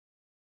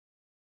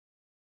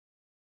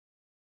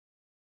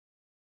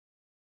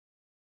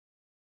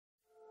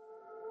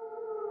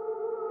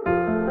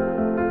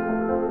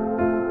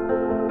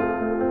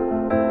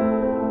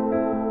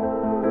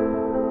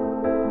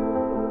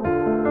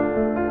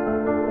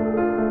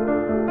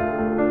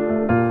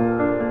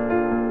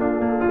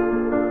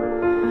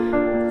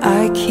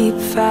I keep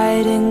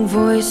fighting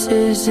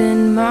voices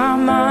in my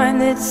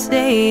mind that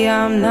say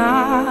I'm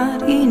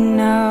not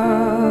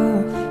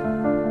enough.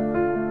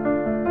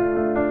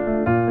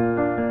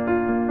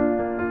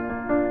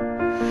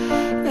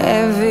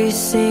 Every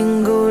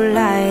single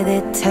lie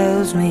that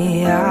tells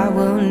me I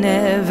will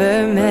never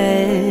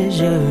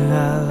measure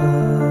up.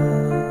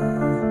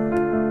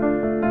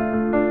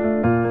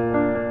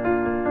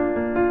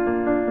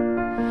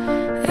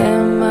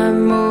 Am I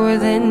more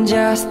than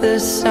just the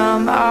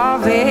sum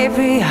of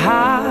every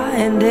high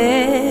and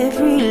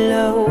every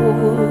low?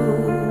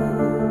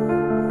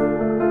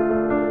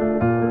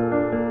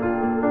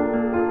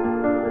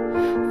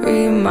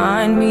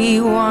 Remind me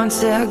once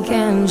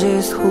again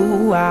just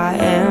who I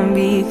am,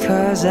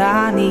 because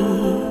I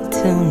need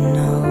to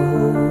know.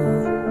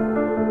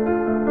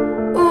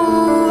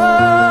 Ooh,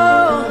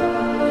 oh,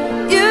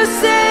 you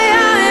say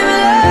I'm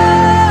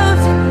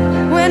loved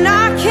when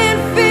I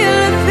can't feel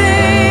a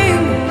thing.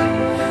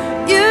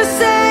 You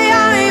say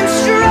I'm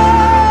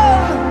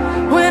strong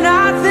when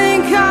I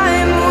think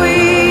I'm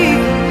weak.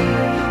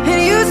 And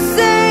you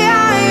say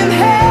I am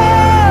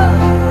held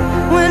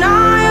when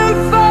I am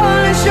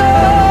falling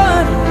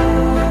short.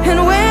 And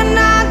when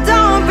I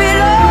don't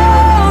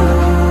belong,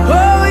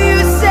 oh, you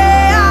say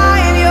I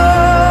am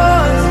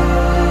yours.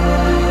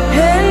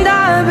 And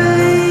I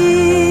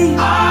believe,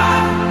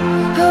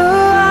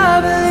 oh, I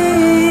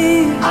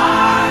believe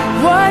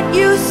what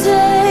you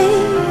say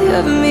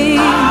of me.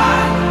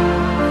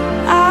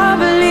 I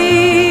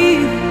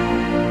believe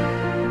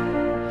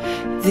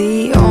the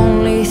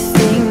only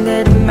thing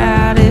that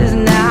matters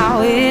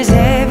now is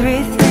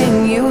everything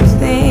you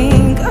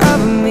think of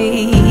me.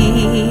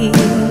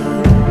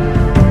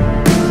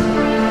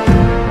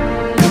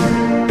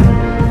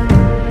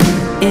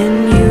 In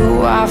you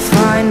I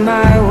find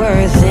my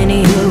worth, in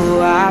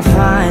you I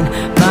find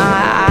my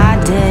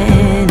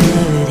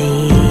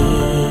identity.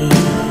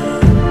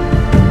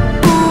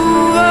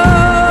 Ooh,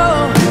 oh,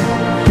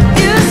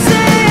 you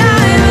say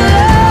I'm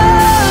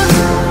loved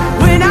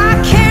when I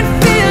can't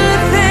feel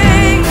a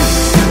thing.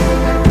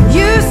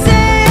 You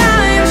say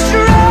I'm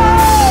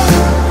strong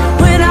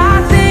when I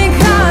think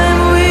I'm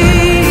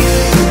weak.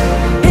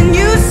 And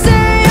you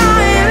say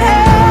I am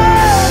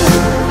held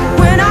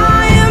when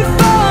I am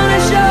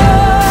falling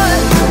short.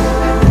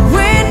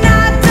 When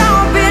I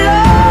don't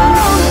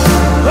belong,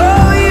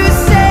 oh, you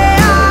say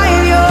I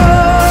am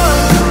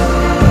yours.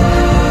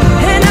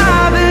 And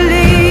I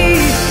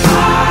believe,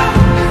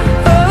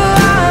 oh,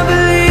 I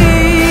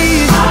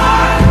believe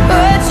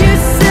what you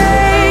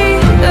say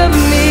of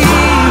me.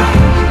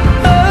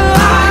 Oh,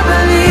 I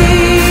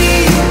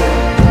believe.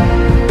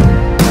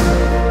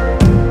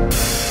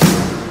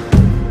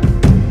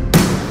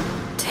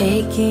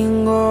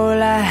 Taking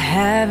all I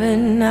have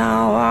and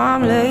now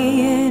I'm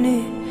laying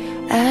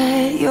it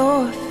at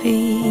your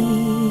feet.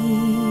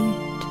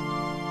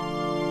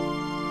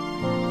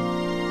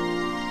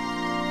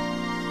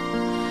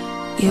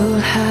 You'll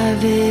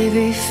have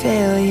every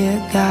failure,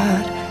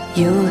 God.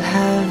 You'll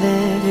have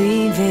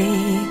every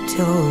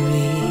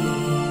victory.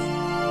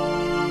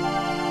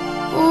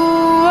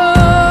 Ooh,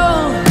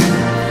 oh,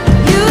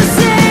 you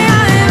say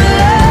I'm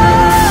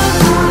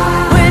loved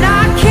when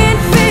I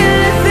can't feel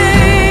a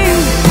thing.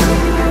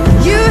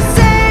 You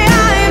say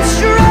I'm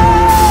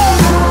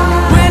strong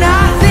when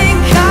I think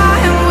I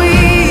am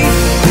weak.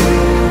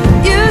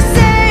 You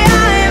say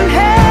I am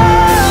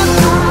held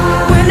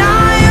when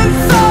I am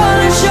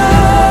falling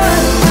short.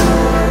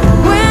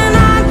 When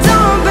I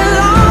don't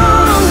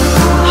belong,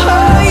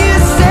 oh, you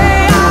say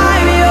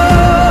I'm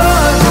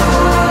yours.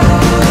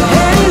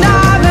 And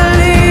I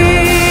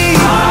believe,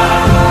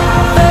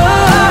 oh,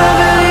 I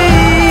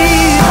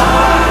believe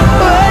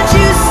what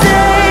you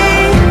say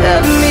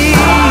of me.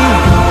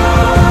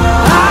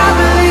 I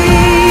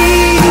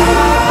believe,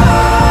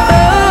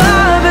 oh,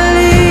 I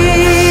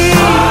believe,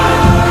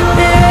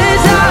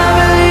 yes, I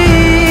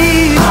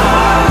believe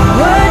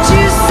what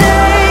you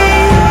say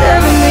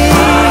of me.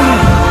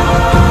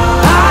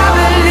 I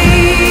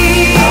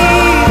believe.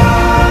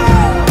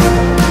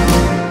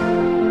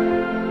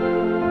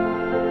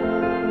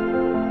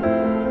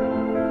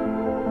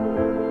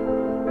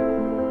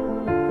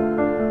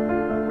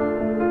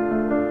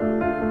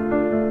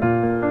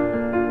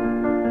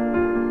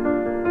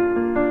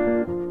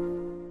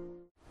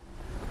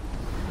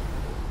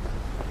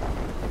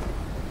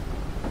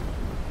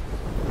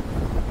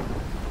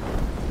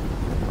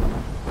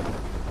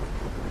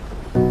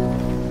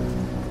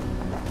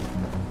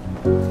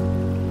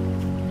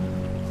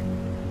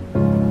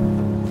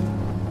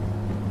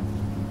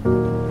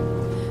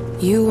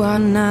 You are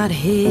not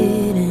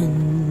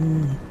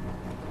hidden.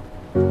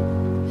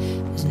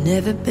 There's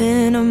never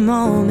been a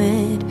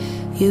moment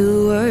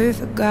you were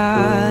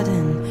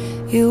forgotten.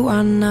 You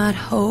are not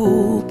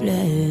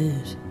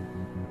hopeless.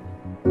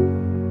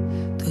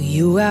 Though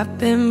you have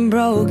been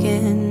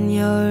broken,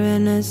 your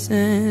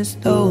innocence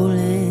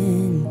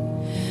stolen,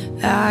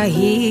 I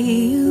hear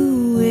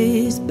you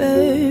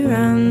whisper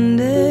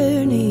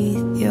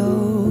underneath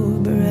your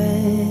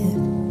breath.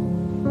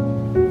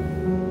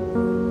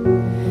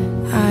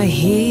 I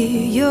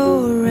hear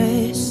your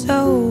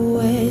SOS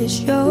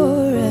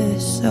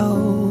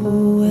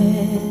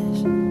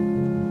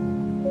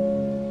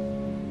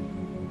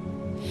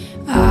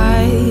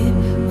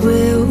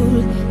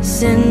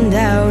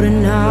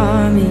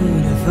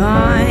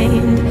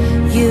find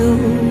you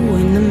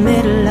in the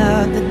middle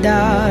of the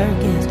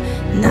darkest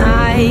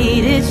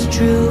night. It's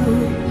true,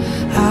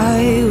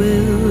 I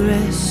will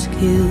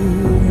rescue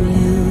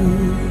you.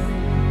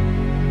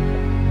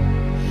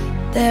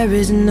 There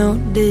is no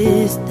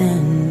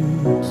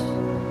distance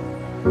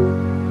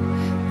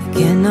that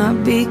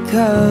cannot be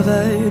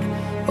covered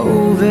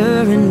over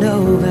and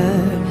over.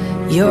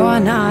 You're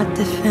not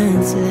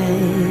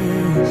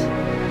defenseless.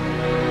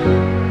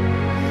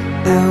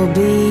 I'll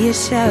be your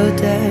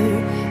shelter,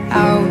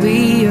 I'll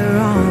be your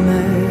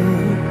armor.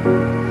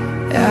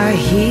 I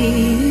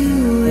hear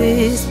you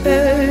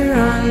whisper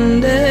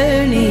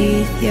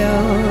underneath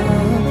your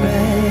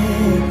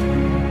breath.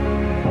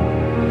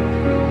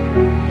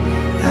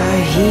 I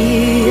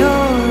hear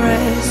your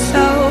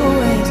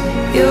SOS,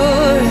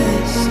 your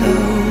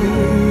SOS.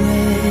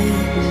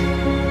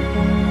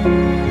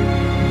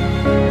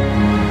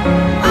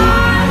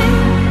 I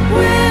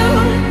will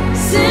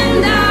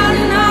send out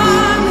an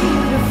army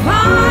to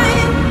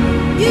find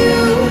you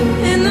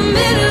in the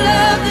middle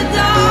of the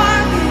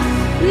darkest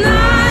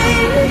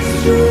night. It's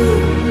true,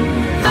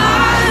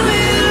 I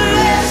will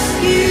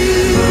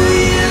rescue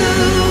you.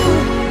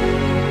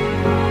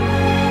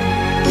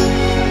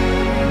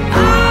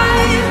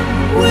 I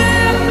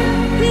will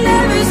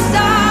never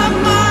stop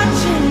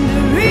marching to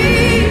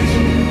reach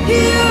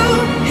you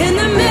in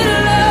the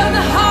middle of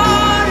the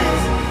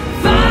hardest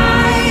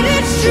fight.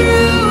 It's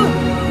true,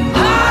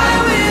 I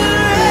will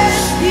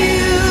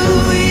rescue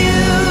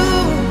you.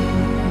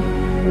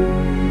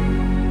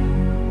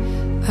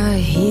 I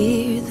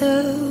hear the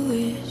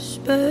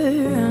whisper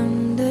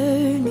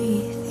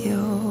underneath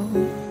your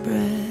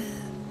breath.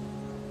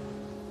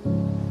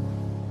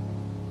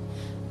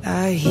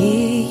 I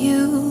hear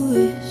you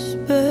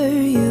whisper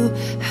you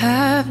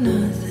have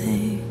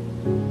nothing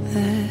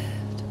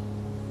left.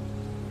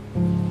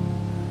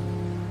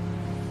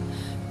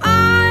 I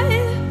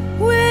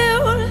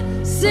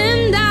will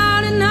send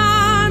out an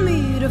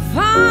army to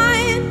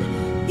find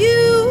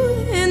you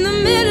in the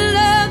middle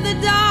of the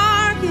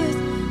darkest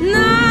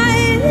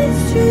night.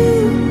 It's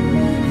true,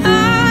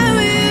 I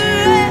will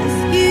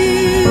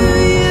rescue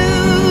you.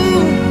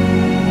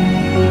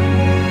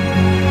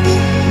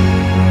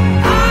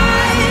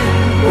 I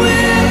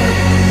will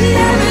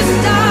never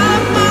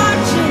stop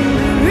marching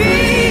to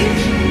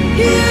reach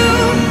you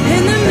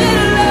in the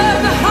middle of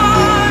the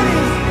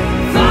hardest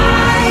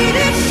fight.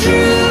 It's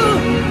true,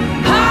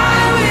 I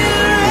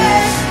will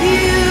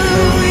rescue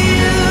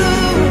you.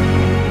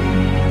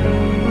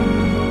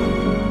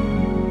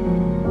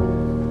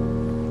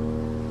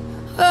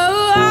 Oh,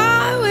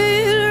 I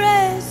will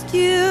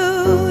rescue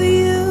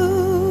you.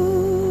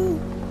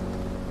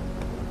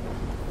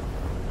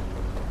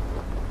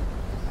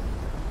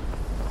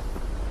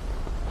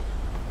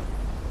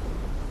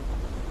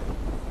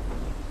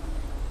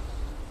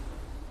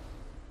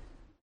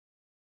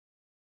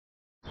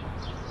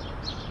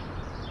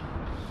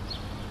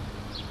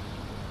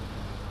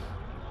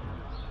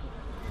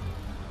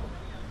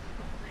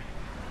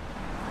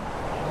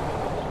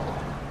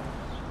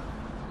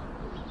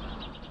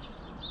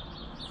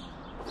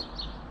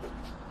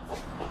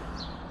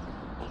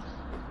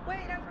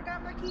 Wait, I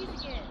forgot my keys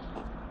again.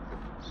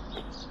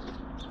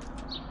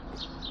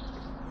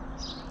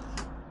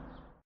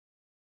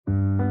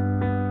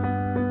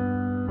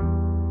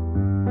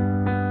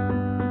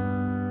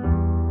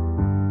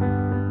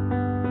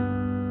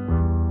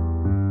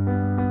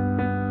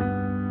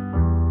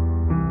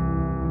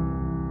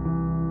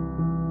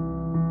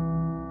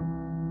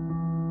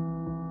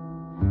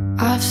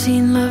 I've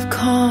seen love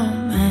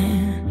come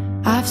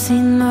and I've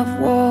seen love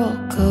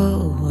walk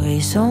away.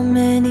 So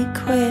many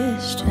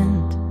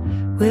questions,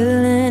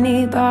 will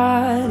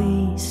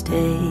anybody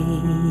stay?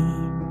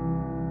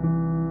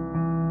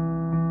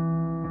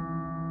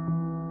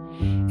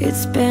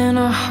 It's been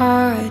a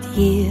hard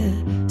year,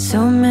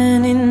 so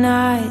many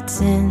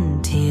nights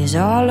and tears.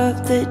 All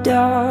of the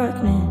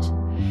darkness,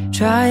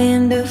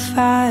 trying to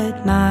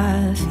fight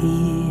my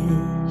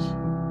fears.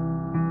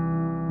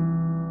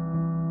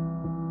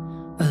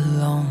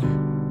 Alone,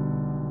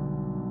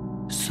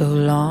 so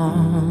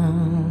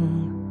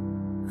long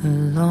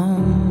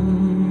alone.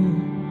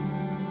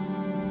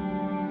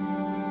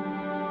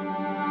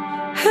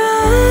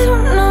 I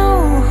don't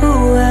know who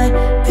I'd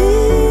be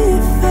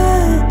if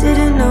I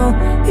didn't know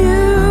you.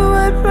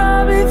 I'd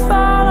probably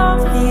fall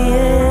off the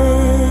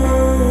edge.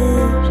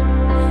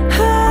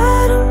 I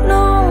don't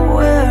know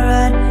where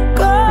I'd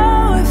go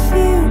if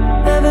you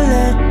ever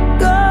let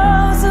go.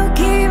 So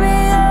keep me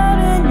out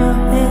in your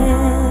hands.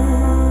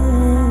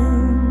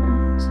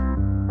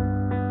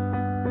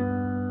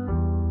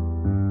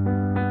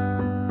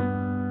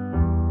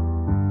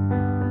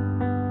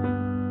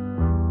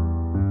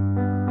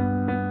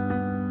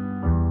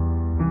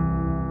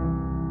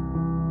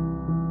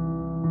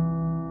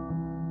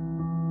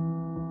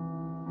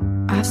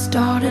 I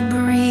started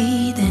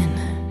breathing,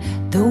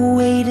 the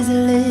weight is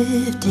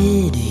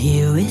lifted.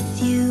 Here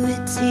with you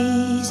it's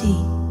easy,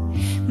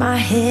 my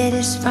head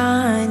is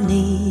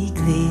finally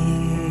clear.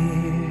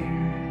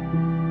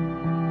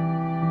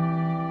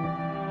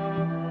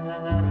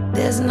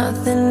 there's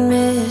nothing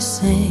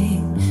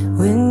missing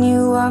when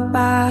you are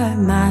by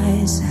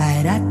my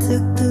side. I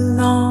took the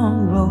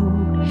long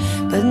road,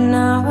 but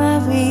now I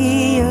realize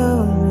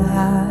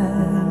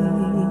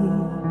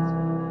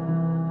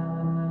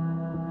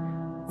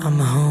I'm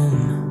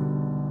home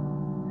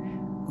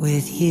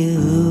with you.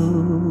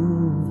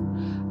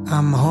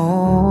 I'm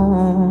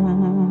home.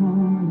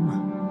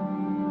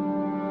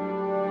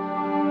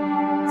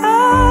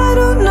 I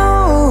don't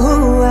know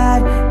who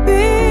I'd be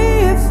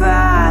if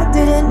I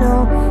didn't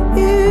know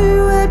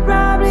you had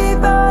probably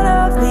thought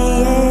of the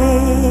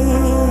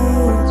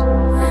edge.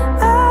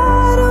 I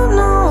don't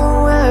know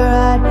where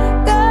I'd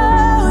go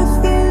if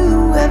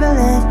you ever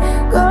let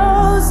go,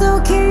 so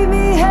keep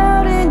me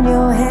held in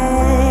your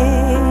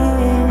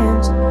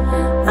hands.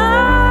 I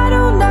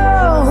don't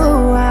know who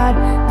I'd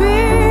be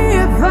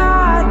if I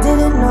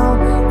didn't know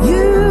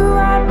you.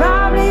 I'd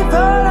probably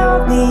thought of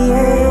the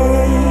edge.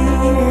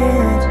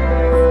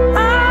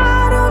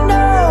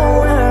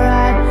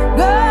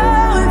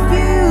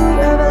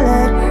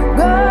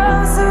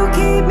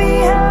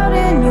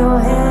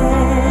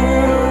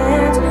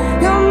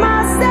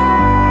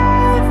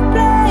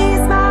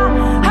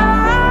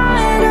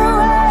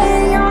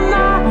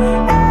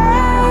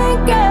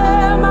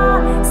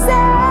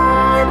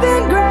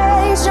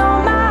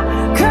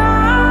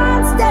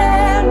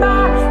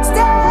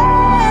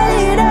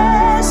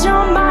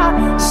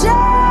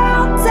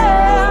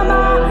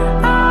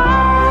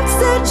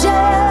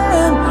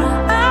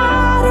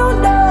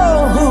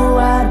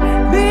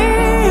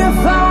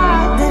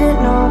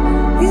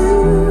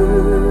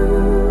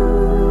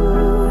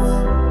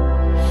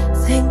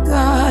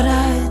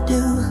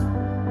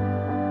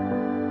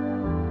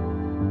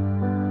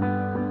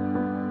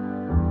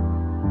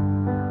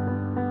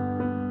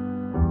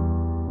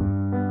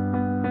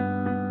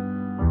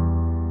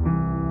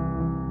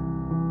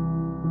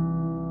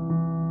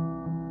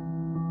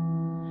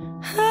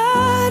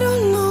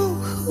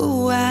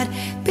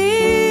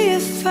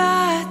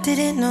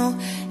 Didn't know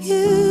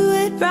you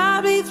had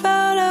probably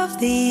thought of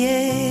the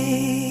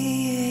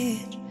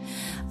edge.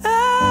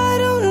 I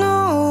don't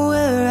know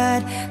where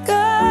I'd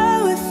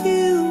go if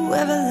you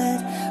ever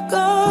let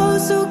go,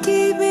 so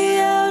keep me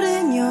out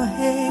in your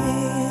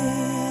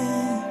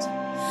hands.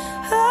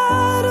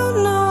 I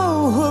don't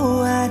know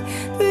who I'd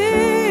be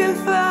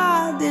if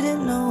I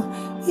didn't know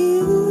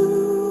you.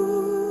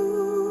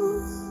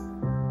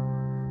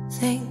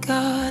 Thank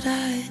God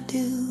I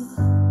do.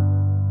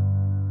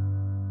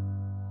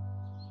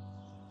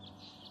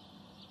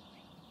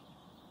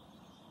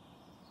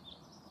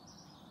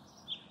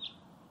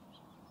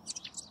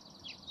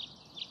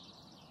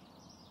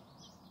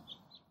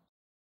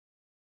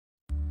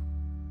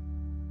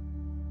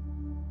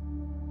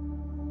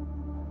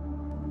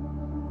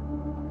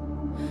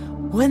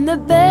 When the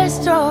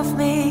best of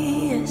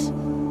me is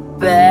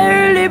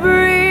barely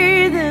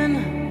breathing,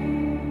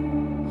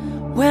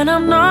 when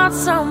I'm not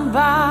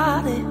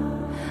somebody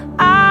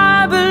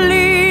I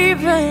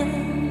believe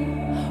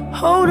in,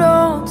 hold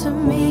on to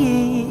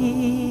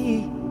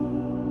me.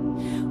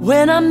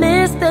 When I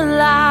miss the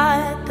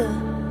light, the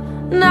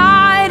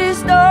night is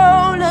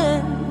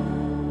stolen.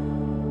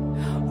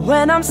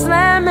 When I'm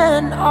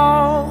slamming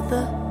all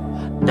the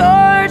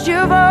doors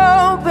you've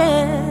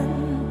opened,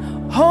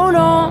 hold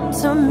on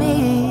to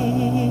me.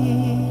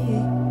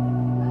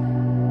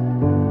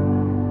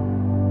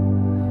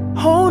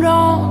 Hold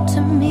on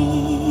to me.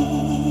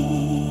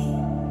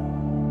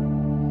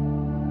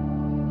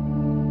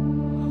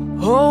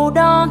 Hold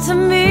on to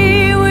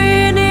me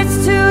when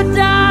it's too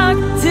dark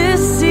to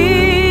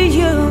see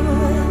you.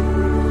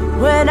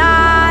 When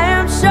I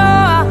am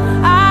sure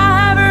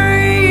I have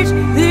reached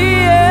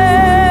the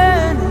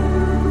end.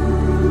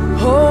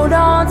 Hold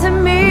on to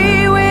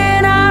me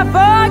when I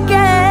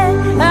forget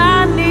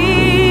I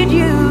need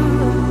you.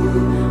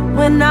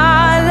 When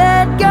I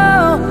let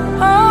go,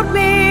 hold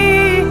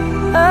me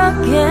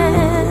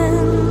again.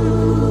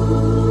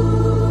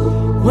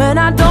 When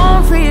I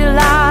don't feel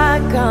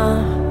like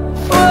I'm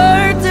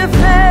worth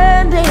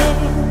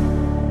defending,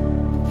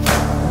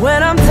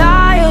 when I'm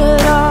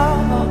tired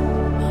of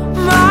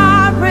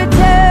my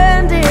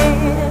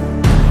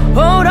pretending,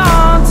 hold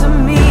on to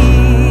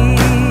me.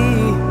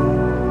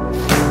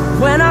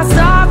 When I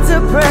start to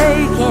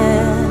break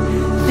in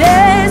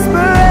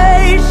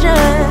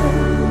desperation,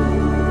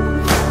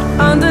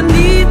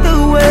 underneath the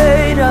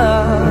weight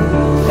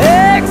of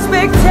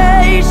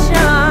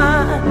expectation,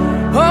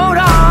 hold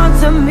on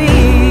to me.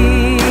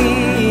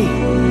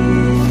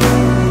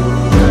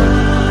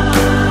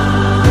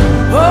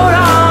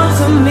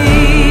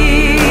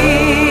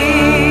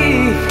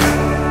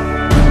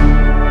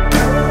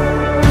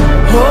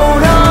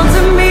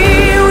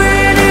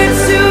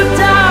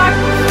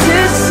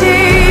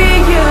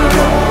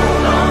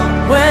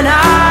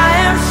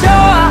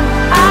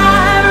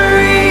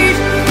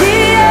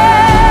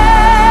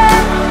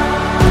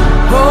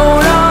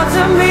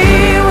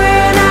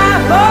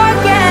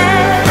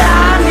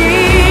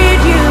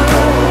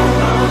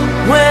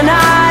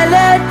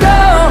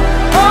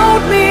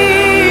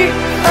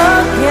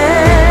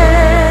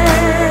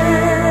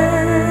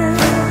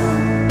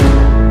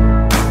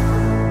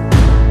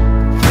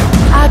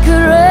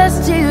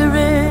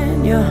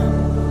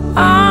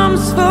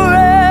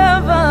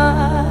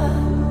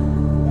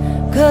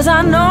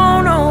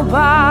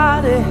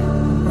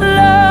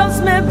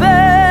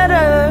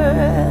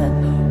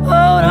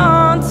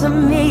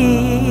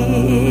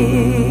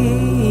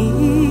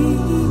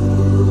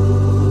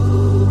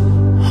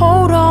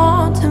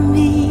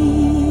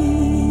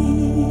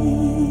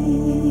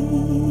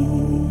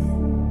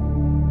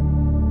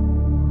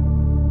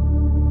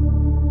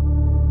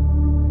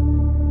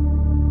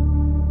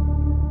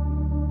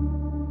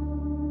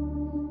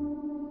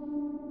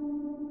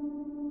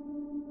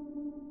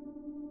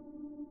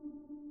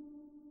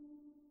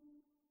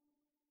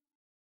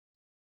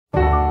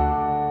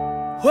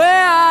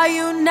 Where are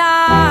you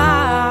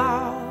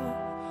now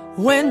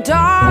when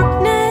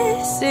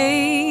darkness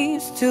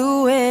seems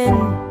to win?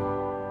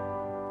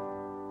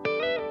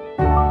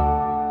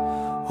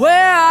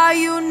 Where are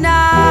you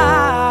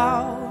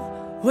now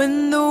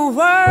when the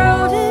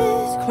world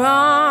is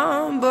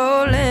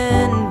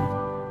crumbling?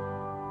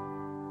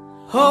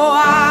 Oh,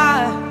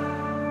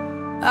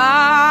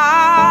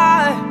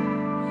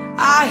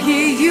 I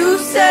hear you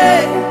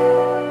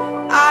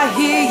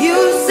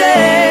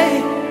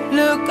say,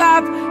 look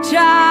up,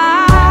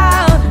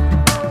 child.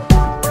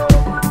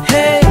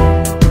 Hey,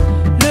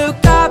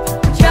 look up,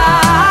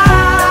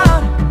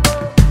 child.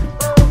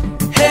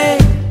 Hey,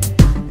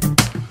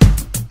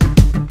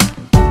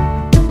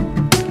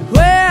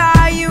 where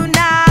are you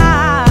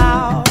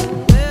now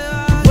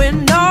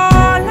when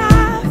all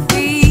I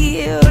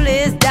feel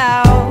is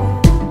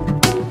doubt?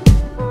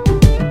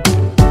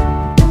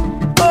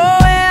 Oh,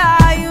 where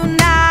are you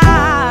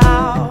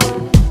now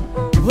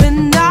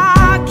when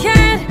I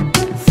can't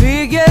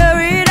figure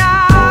it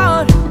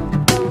out?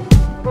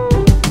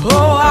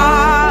 Oh,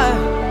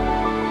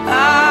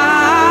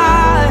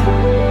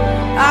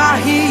 I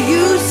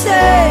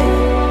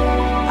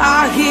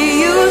hear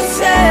you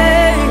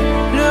say,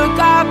 look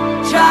up,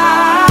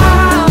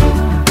 child.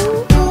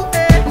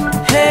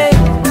 Hey,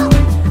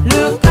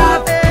 look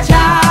up,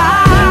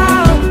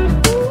 child.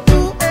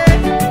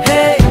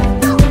 Hey,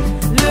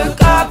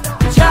 look up,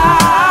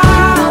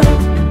 child.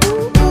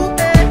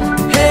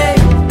 Hey,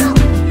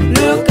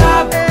 look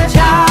up,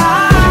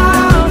 child.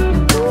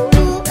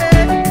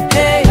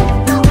 Hey,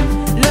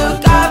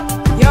 look up.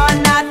 You're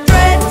not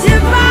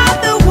threatened by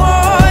the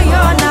war,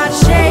 you're not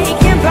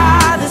shaken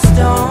by the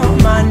storm.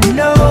 I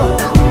know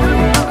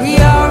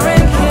you're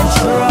in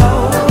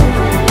control.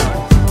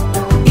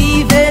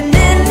 Even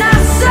in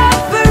our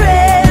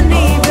suffering,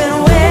 even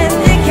when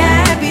it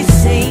can't be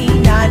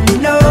seen, I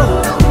know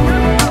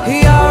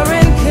you're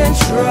in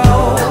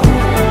control.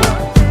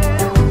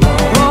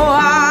 Oh,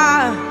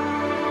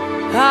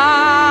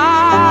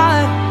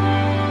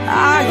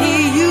 I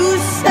hear you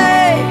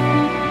say,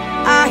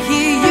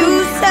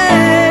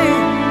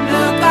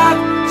 look up,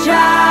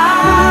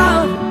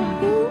 child.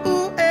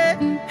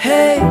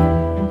 Hey,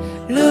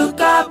 look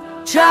up,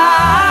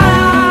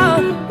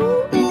 child.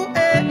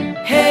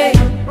 Hey,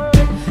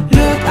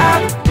 look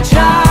up,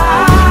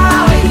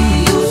 child.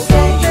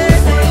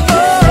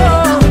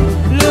 Oh,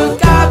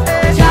 look up,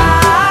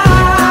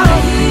 child.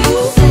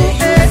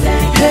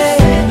 Hey,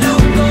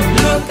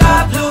 look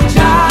up,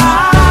 child.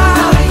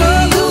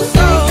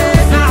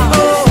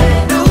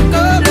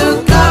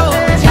 Look up,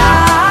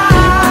 child.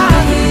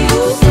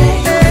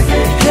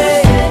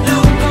 Hey,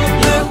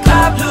 look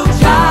up,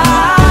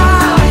 child.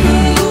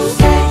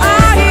 I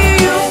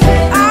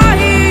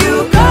hear you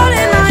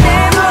calling my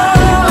name.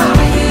 Oh,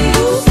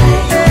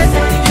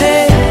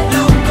 hey,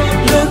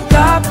 look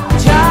up,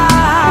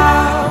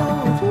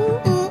 child.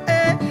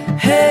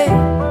 Hey,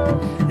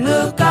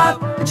 look up,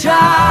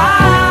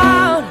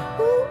 child.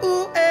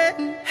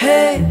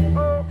 Hey,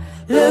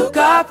 look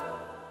up.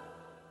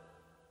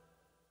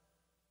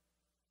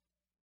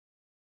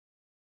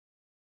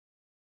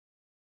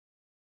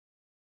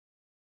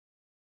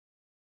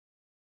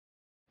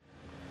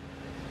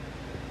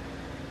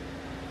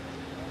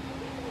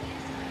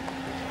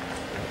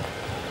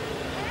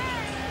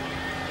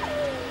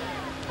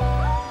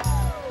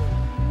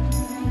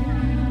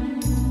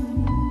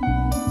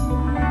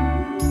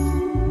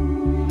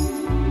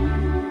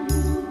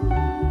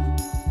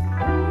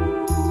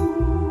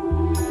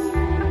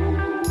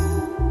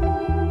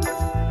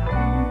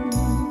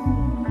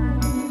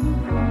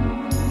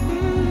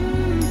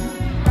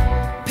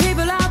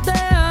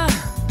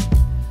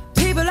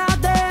 People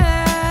out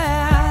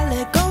there,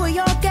 let go of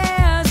your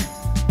cares.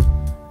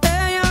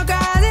 Turn your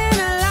cries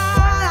into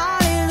loud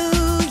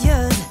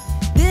hallelujahs.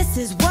 This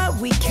is what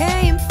we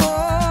came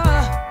for.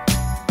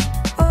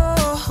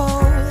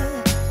 Oh,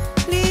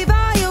 leave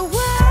all your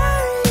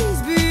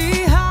worries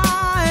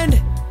behind.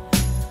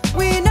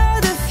 We know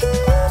the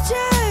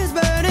future's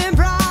burning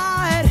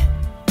bright.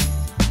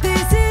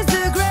 This is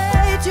the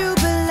great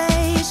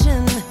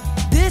jubilation.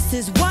 This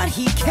is what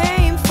he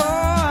came for.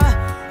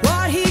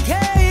 What he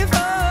came for.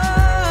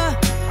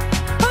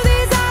 Oh,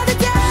 these are the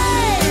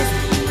days.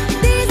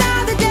 These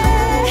are the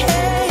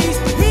days.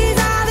 These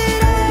are the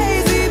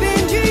days we've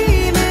been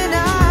dreaming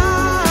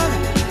of.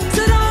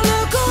 So don't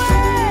look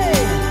away,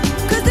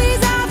 'cause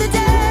these are the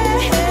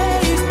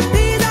days.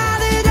 These are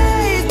the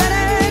days.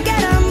 Better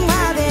get 'em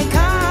while they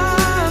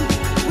come.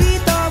 We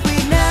thought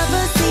we'd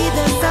never see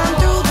the sun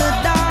through the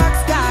dark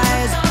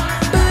skies,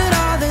 but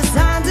all the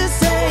signs are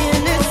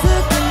saying it's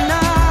looking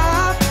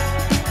up.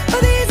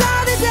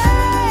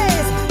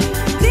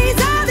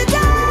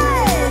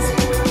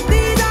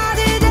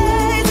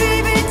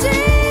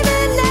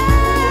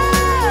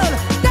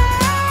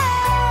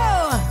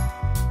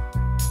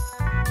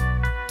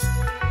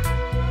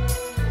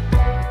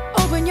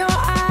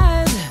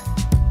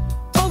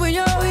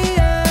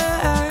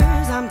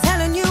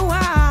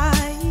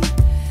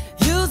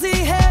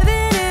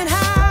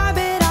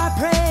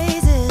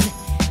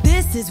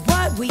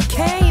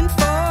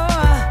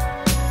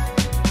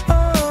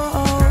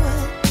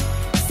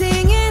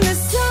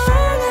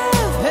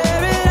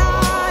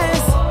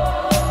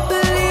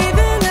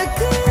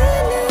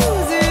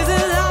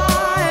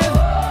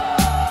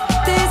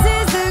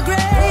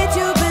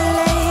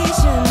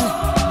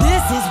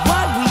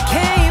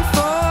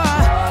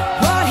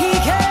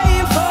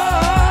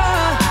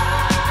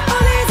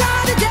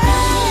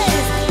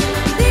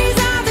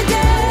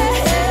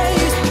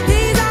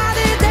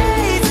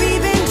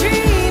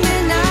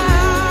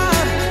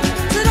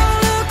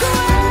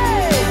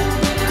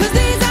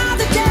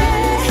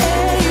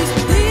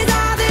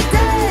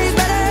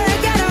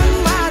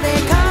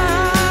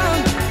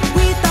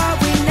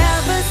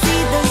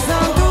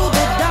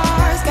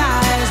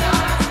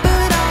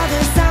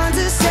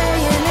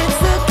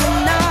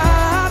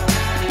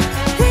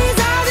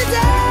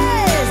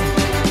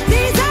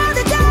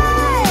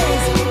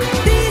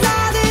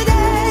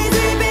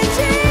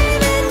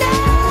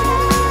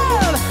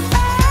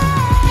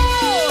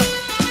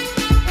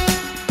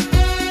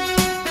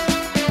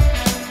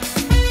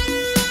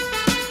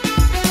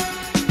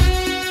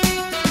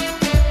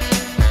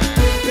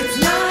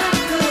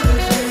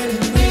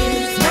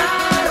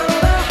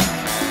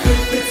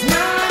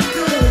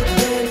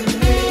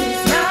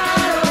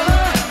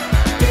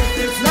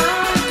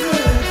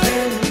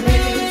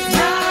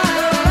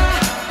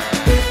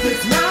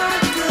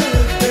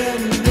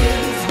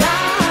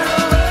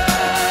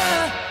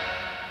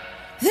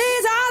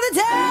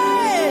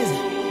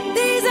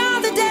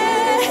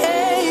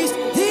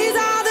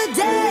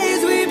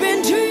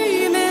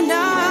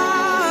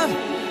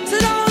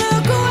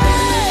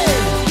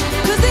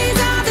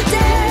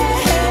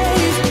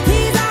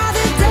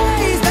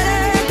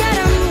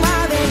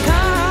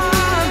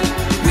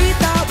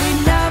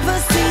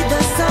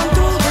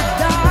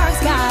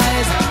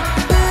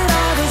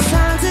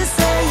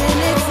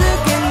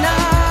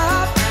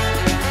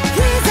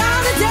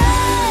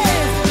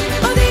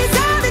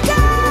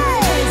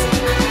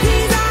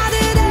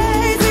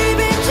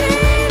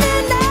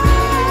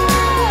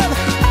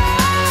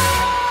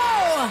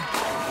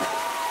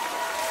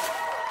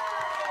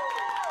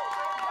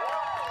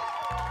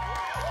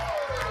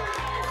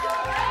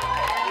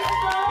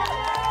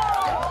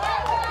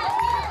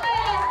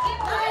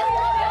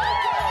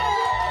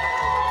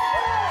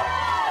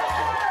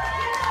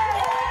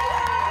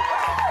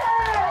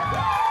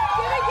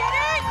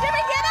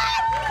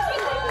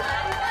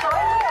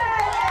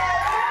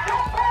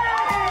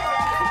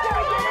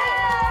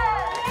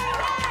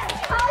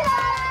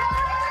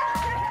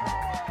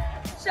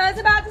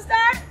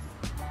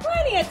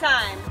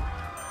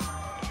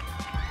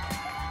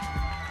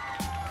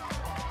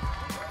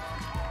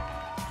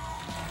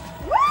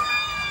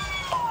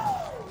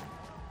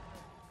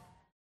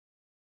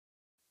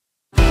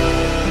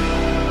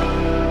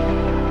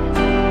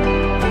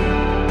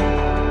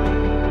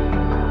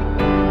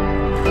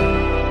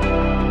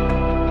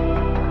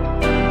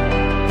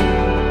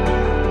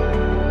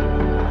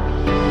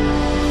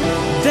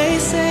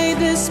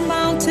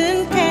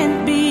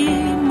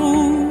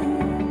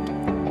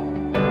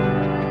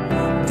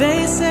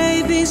 They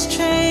say these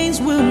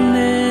chains will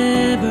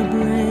never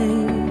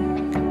break,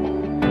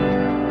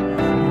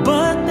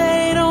 but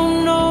they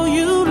don't know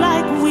you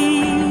like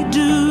we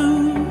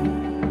do.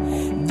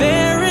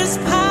 There is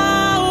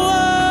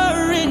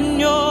power in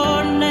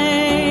your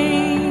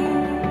name.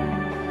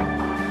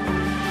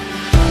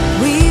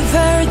 We've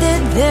heard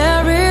that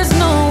there is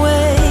no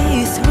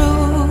way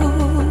through.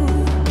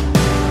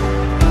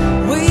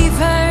 We've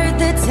heard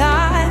the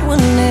tide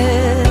will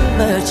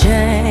never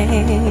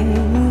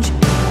change.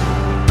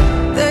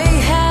 They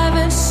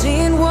haven't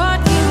seen what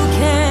you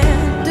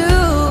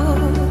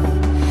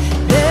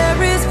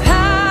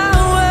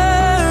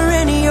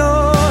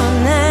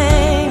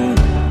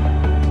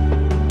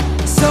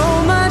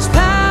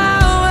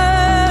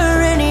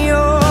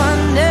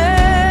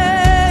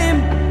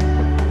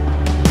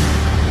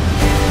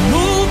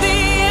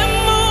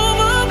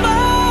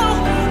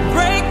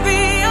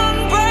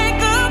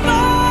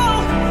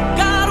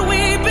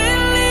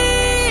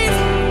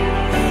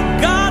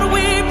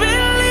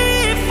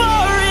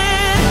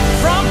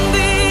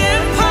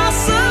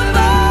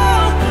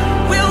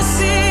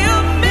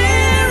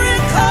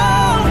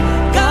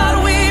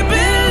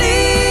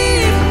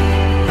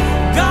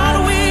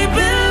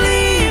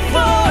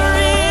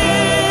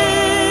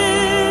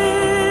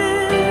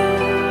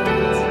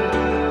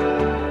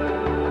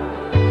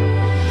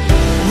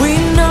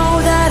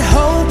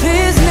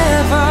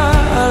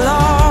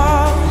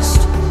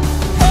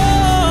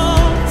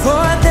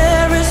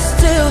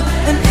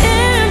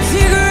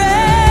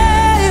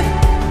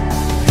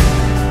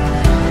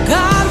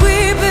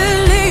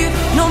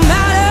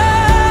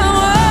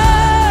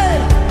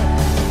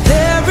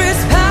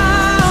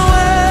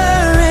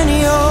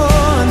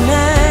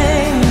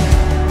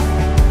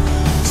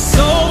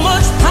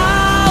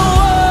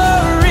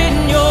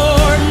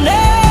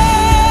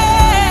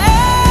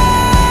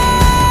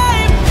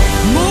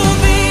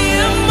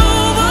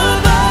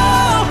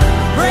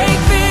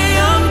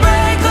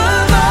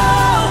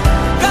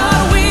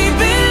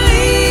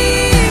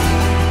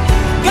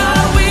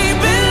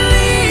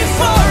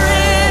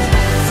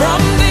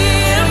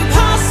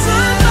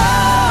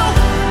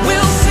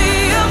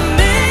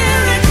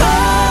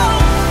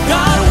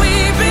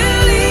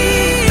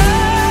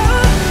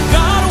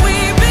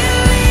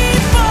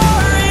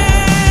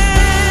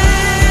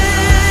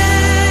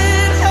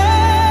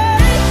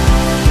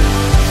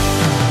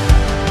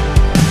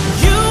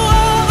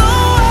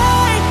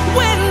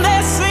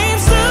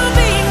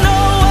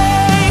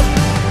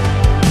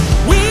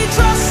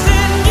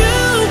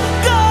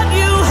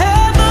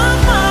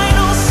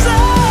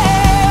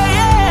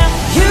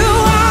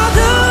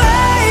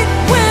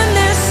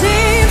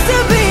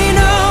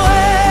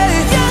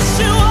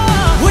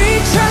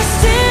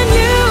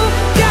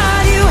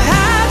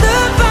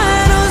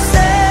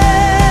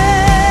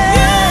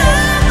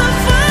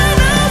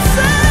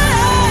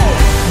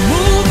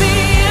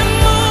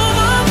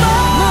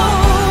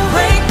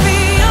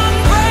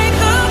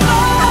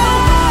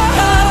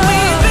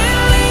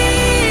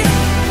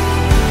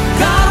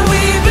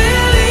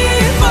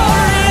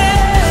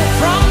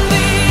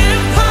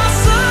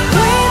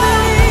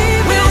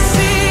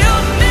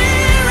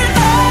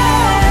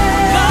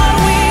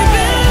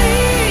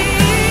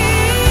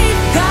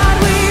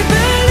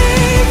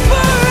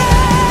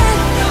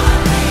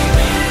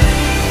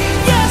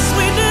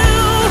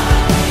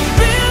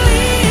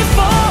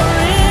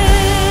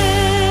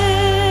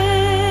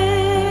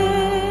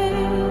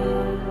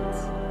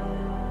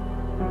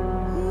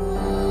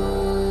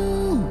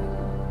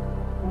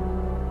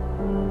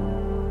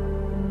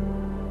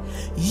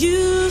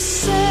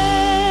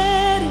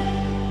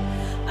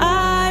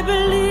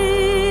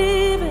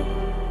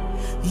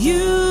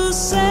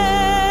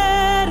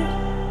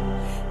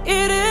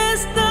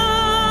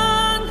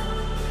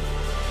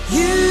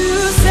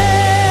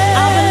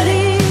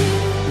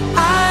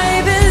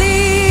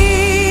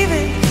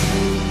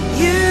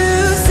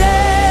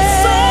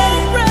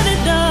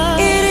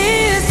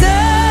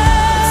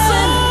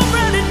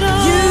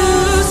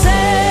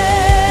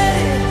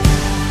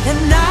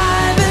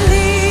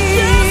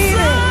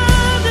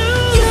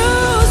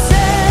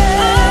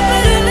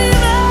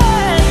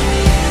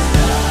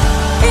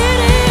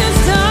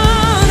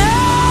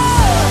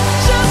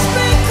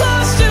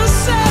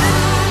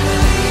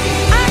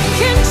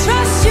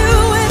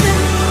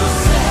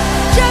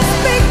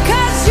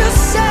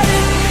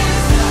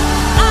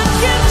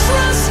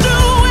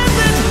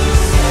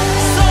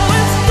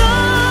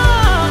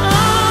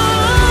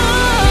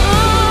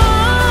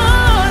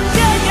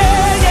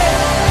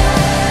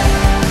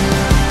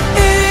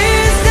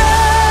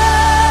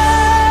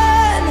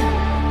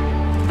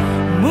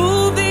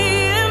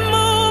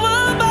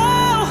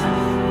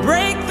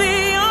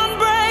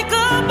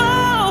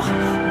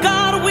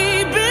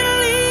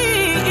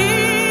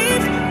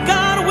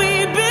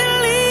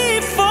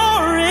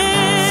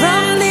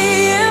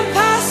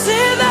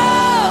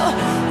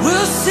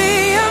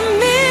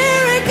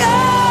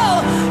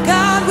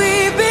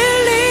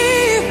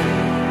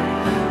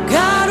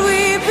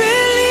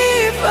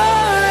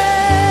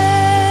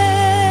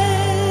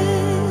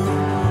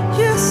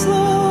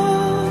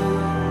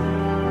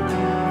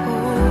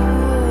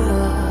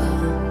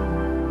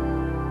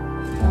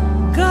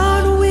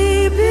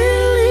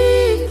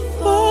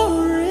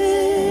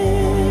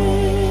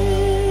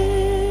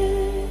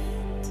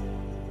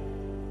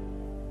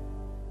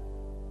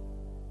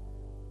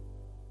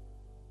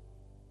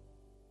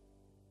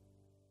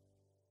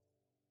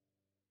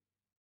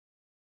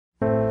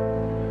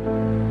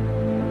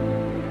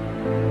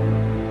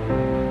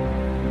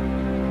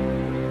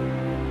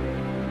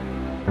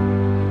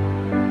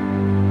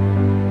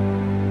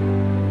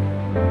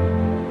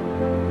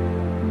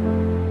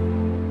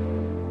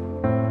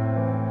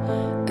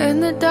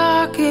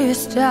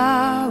darkest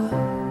hour,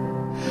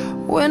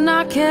 when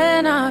I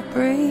cannot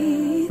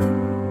breathe.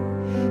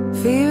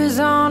 Fear is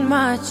on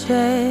my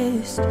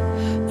chest,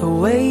 the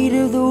weight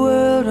of the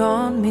world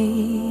on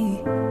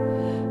me.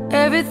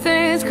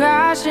 Everything's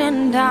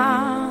crashing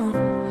down,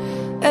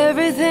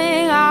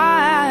 everything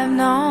I've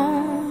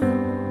known.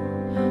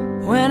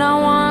 When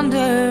I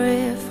wonder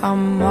if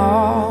I'm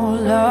all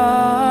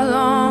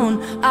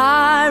alone,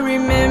 I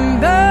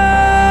remember,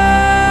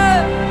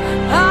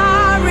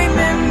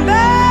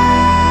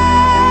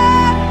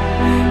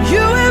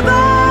 you have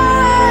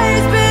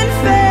always been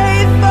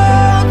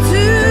faithful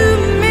to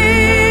me.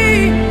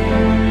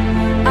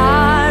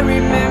 I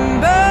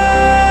remember,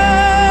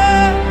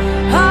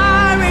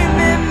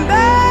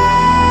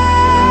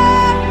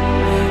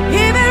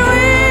 even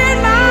when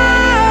my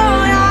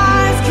own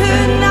eyes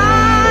could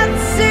not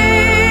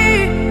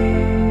see,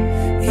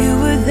 you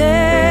were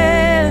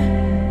there,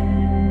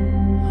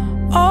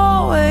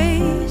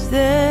 always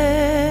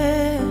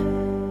there.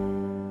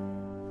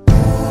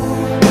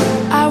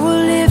 I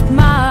will lift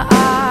my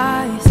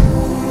eyes,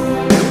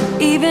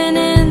 even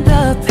in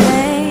the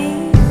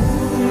pain,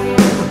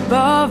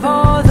 above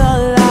all the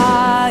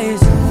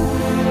lies.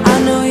 I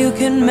know you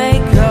can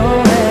make a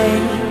way.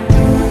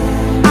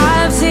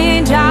 I've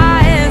seen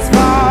giants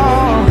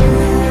fall,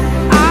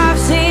 I've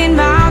seen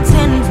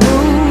mountains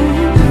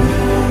move,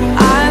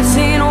 I've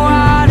seen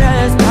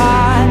waters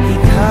part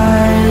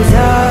because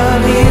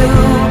of you.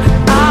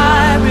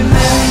 I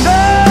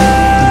remember,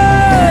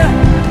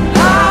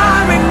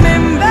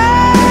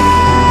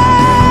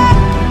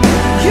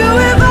 you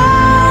have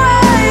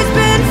always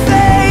been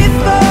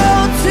faithful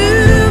to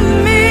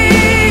me.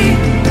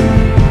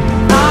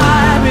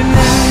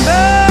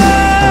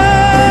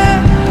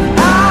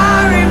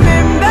 I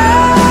remember,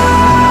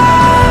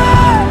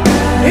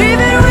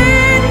 even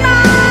when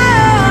my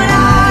own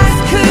eyes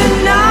could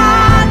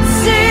not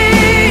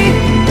see,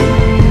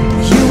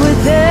 you were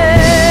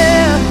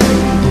there,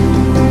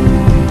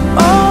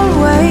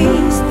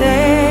 always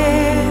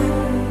there.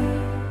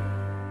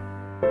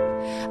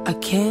 I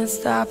can't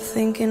stop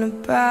thinking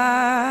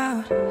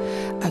about,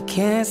 I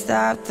can't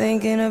stop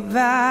thinking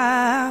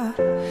about,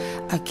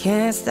 I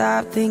can't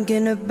stop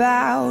thinking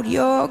about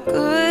your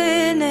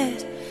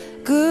goodness,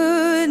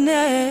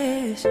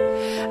 goodness.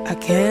 I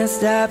can't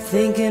stop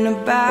thinking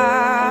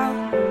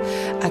about,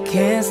 I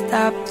can't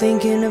stop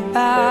thinking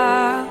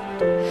about,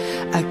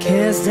 I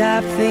can't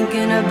stop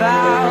thinking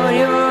about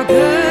your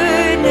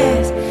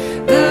goodness,